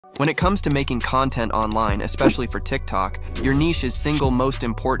When it comes to making content online, especially for TikTok, your niche is single most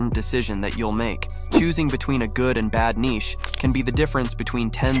important decision that you'll make. Choosing between a good and bad niche can be the difference between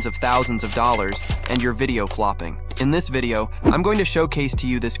tens of thousands of dollars and your video flopping. In this video, I'm going to showcase to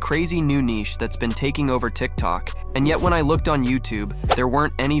you this crazy new niche that's been taking over TikTok, and yet when I looked on YouTube, there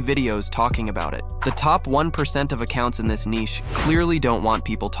weren't any videos talking about it. The top 1% of accounts in this niche clearly don't want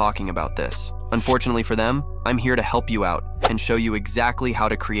people talking about this. Unfortunately for them, I'm here to help you out and show you exactly how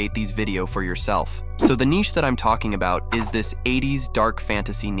to create these videos for yourself. So the niche that I'm talking about is this 80s dark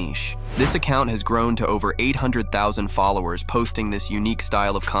fantasy niche. This account has grown to over 800,000 followers posting this unique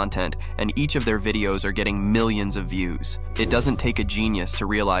style of content, and each of their videos are getting millions of views. It doesn't take a genius to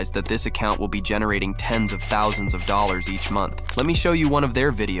realize that this account will be generating tens of thousands of dollars each month. Let me show you one of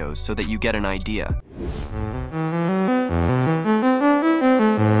their videos so that you get an idea.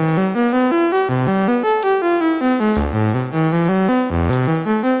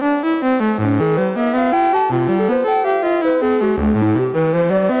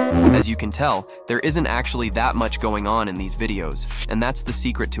 As you can tell, there isn't actually that much going on in these videos, and that's the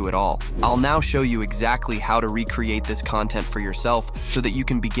secret to it all. I'll now show you exactly how to recreate this content for yourself so that you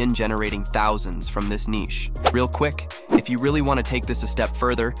can begin generating thousands from this niche. Real quick, if you really want to take this a step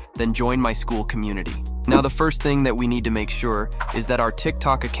further, then join my SKOOL community. Now, the first thing that we need to make sure is that our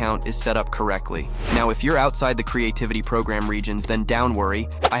TikTok account is set up correctly. Now, if you're outside the creativity program regions, then don't worry,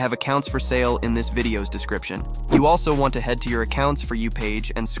 I have accounts for sale in this video's description. You also want to head to your Accounts for You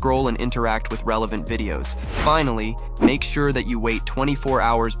page and scroll and interact with relevant videos. Finally, make sure that you wait 24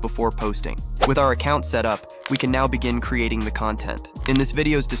 hours before posting. With our account set up, we can now begin creating the content. In this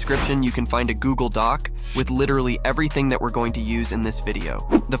video's description, you can find a Google Doc with literally everything that we're going to use in this video.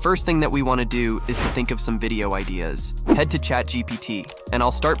 The first thing that we want to do is to think of some video ideas. Head to ChatGPT, and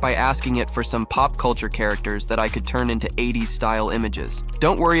I'll start by asking it for some pop culture characters that I could turn into 80s style images.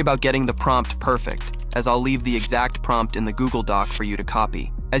 Don't worry about getting the prompt perfect, as I'll leave the exact prompt in the Google Doc for you to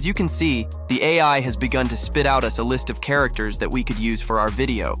copy. As you can see, the AI has begun to spit out us a list of characters that we could use for our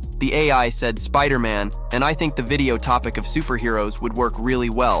video. The AI said Spider-Man, and I think the video topic of superheroes would work really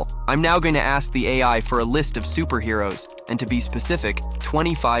well. I'm now going to ask the AI for a list of superheroes, and to be specific,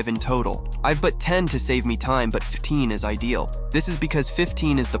 25 in total. I've but 10 to save me time, but 15 is ideal. This is because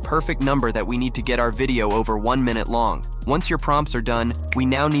 15 is the perfect number that we need to get our video over 1 minute long. Once your prompts are done, we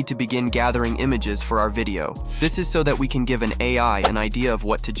now need to begin gathering images for our video. This is so that we can give an AI an idea of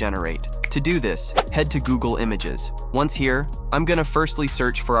what to generate. To do this, head to Google Images. Once here, I'm gonna firstly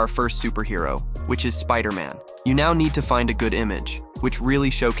search for our first superhero, which is Spider-Man. You now need to find a good image, which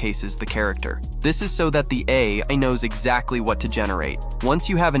really showcases the character. This is so that the AI knows exactly what to generate. Once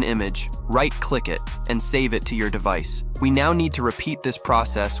you have an image, right-click it and save it to your device. We now need to repeat this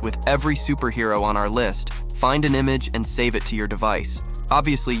process with every superhero on our list. Find an image and save it to your device.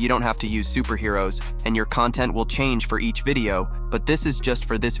 Obviously, you don't have to use superheroes, and your content will change for each video, but this is just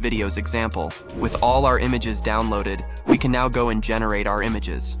for this video's example. With all our images downloaded, we can now go and generate our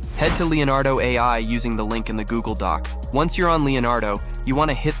images. Head to Leonardo AI using the link in the Google Doc. Once you're on Leonardo, you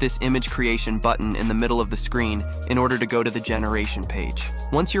want to hit this image creation button in the middle of the screen in order to go to the generation page.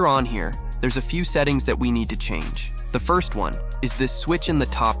 Once you're on here, there's a few settings that we need to change. The first one is this switch in the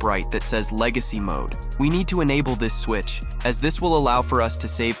top right that says Legacy Mode. We need to enable this switch, as this will allow for us to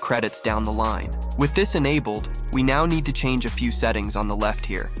save credits down the line. With this enabled, we now need to change a few settings on the left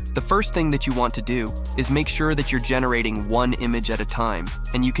here. The first thing that you want to do is make sure that you're generating one image at a time,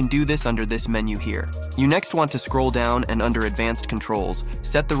 and you can do this under this menu here. You next want to scroll down and under Advanced Controls,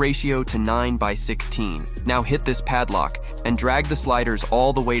 set the ratio to 9:16. Now hit this padlock and drag the sliders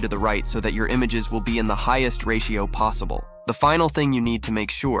all the way to the right so that your images will be in the highest ratio possible. The final thing you need to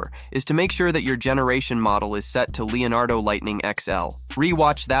make sure is to make sure that your generation model is set to Leonardo Lightning XL.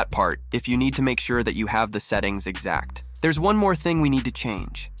 Rewatch that part if you need to make sure that you have the settings exact. There's one more thing we need to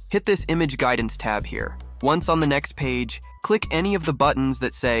change. Hit this image guidance tab here. Once on the next page, click any of the buttons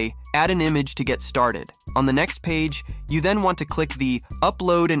that say Add an image to get started. On the next page, you then want to click the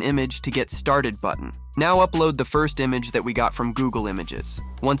Upload an image to get started button. Now upload the first image that we got from Google Images.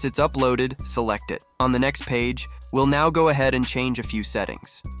 Once it's uploaded, select it. On the next page, we'll now go ahead and change a few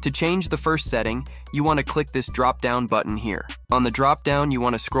settings. To change the first setting, you want to click this drop-down button here. On the drop-down, you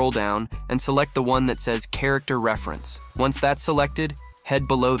want to scroll down and select the one that says Character Reference. Once that's selected, head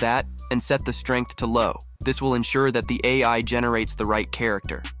below that and set the strength to low. This will ensure that the AI generates the right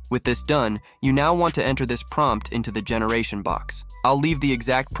character. With this done, you now want to enter this prompt into the generation box. I'll leave the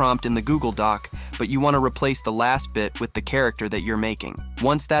exact prompt in the Google Doc, but you want to replace the last bit with the character that you're making.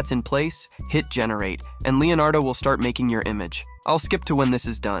 Once that's in place, hit generate, and Leonardo will start making your image. I'll skip to when this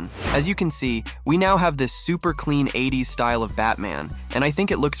is done. As you can see, we now have this super clean 80s style of Batman, and I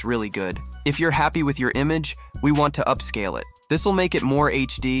think it looks really good. If you're happy with your image, we want to upscale it. This will make it more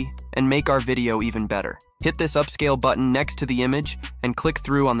HD and make our video even better. Hit this upscale button next to the image and click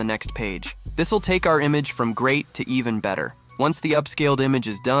through on the next page. This will take our image from great to even better. Once the upscaled image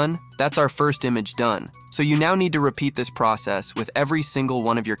is done, that's our first image done. So you now need to repeat this process with every single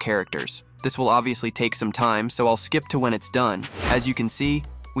one of your characters. This will obviously take some time, so I'll skip to when it's done. As you can see,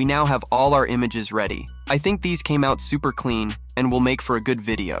 we now have all our images ready. I think these came out super clean and will make for a good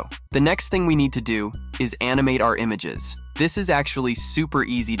video. The next thing we need to do is animate our images. This is actually super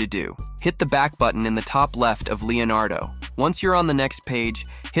easy to do. Hit the back button in the top left of Leonardo. Once you're on the next page,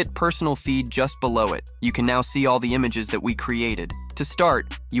 hit Personal Feed just below it. You can now see all the images that we created. To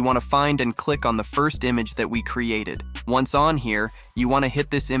start, you want to find and click on the first image that we created. Once on here, you want to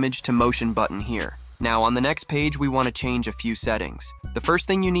hit this image to motion button here. Now on the next page, we want to change a few settings. The first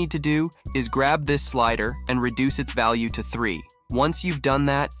thing you need to do is grab this slider and reduce its value to 3. Once you've done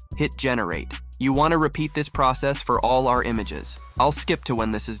that, hit Generate. You want to repeat this process for all our images. I'll skip to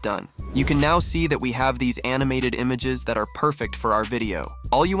when this is done. You can now see that we have these animated images that are perfect for our video.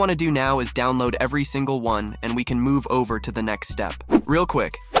 All you want to do now is download every single one and we can move over to the next step. Real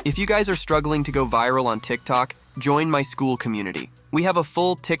quick, if you guys are struggling to go viral on TikTok, join my SKOOL community. We have a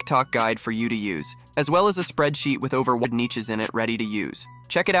full TikTok guide for you to use, as well as a spreadsheet with over 100 niches in it ready to use.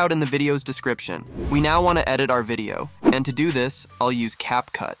 Check it out in the video's description. We now want to edit our video, and to do this, I'll use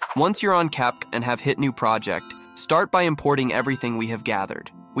CapCut. Once you're on CapCut and have hit New Project, start by importing everything we have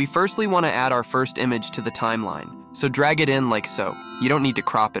gathered. We firstly want to add our first image to the timeline, so drag it in like so. You don't need to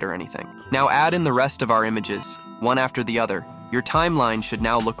crop it or anything. Now add in the rest of our images, one after the other. Your timeline should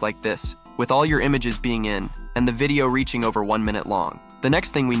now look like this, with all your images being in, and the video reaching over 1 minute long. The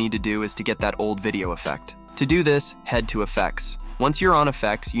next thing we need to do is to get that old video effect. To do this, head to Effects. Once you're on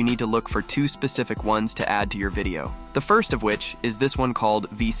Effects, you need to look for 2 specific ones to add to your video. The first of which is this one called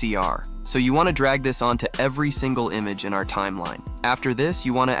VCR. So you want to drag this onto every single image in our timeline. After this,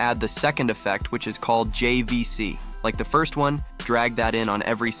 you want to add the second effect, which is called JVC. Like the first one, drag that in on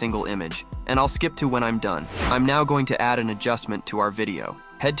every single image. And I'll skip to when I'm done. I'm now going to add an adjustment to our video.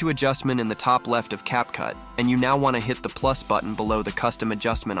 Head to Adjustment in the top left of CapCut, and you now want to hit the plus button below the Custom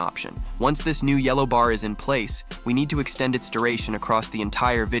Adjustment option. Once this new yellow bar is in place, we need to extend its duration across the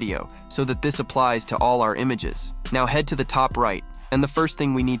entire video so that this applies to all our images. Now head to the top right, and the first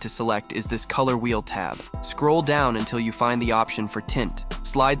thing we need to select is this Color Wheel tab. Scroll down until you find the option for Tint.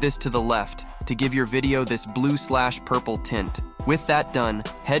 Slide this to the left to give your video this blue/purple tint. With that done,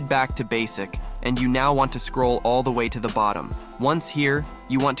 head back to Basic, and you now want to scroll all the way to the bottom. Once here,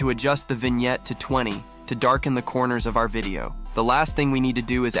 you want to adjust the vignette to 20 to darken the corners of our video. The last thing we need to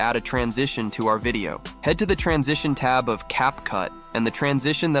do is add a transition to our video. Head to the Transition tab of CapCut, and the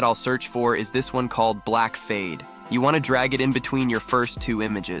transition that I'll search for is this one called Black Fade. You want to drag it in between your first 2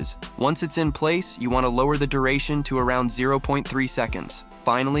 images. Once it's in place, you want to lower the duration to around 0.3 seconds.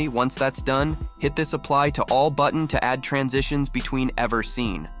 Finally, once that's done, hit this Apply to All button to add transitions between ever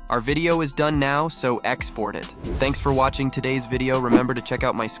scene. Our video is done now, so export it. Thanks for watching today's video. Remember to check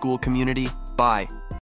out my SKOOL community. Bye.